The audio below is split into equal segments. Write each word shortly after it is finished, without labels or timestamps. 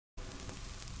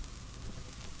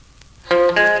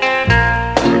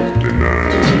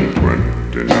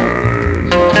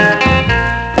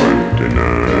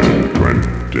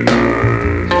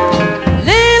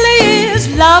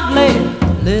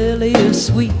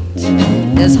sweet.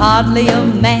 There's hardly a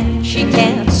man she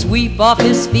can't sweep off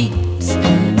his feet.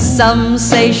 Some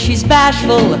say she's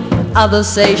bashful, others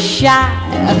say shy.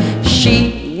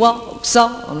 She walks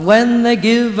on when they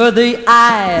give her the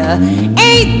eye.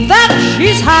 Ain't that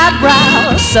she's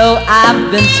highbrow, so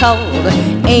I've been told.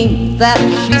 Ain't that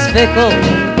she's fickle,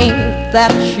 ain't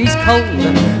that she's cold.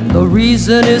 The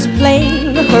reason is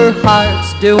plain, her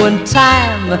heart's doing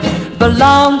time.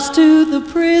 Belongs to the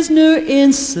prisoner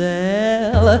in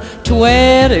cell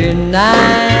 29.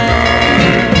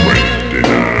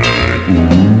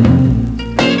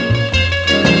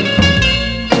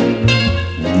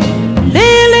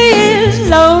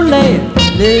 Lonely,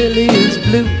 Lily is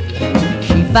blue.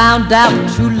 She found out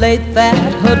too late that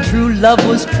her true love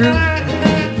was true.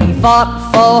 He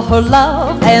fought for her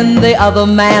love and the other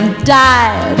man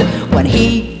died. When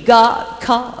he got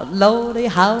caught, Lordy,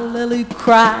 how Lily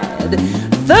cried.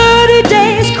 30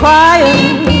 days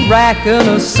crying, racking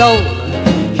her soul.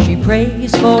 She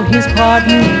prays for his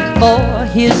pardon, for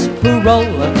his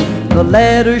parole. The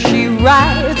letters she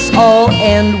writes all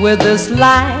end with this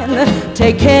line: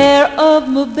 take care of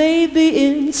my baby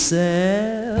in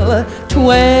cell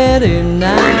 29.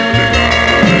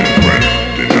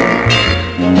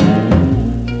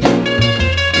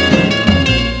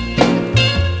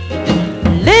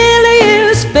 Lily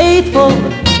is faithful,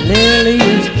 Lily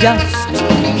is just.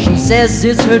 She says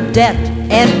it's her debt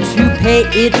and to pay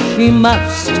it she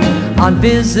must. On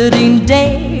visiting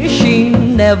day she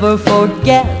never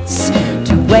forgets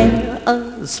to wear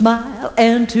a smile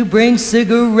and to bring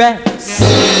cigarettes.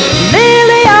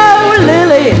 Lily, oh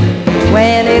Lily,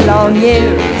 20 long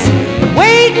years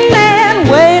waiting and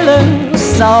wailing,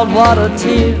 saltwater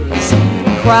tears,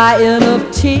 crying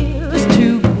of tears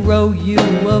to grow you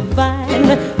a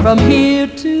vine. From here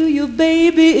to your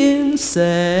baby in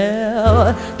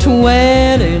cell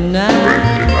 29.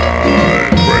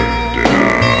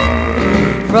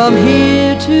 From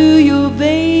here to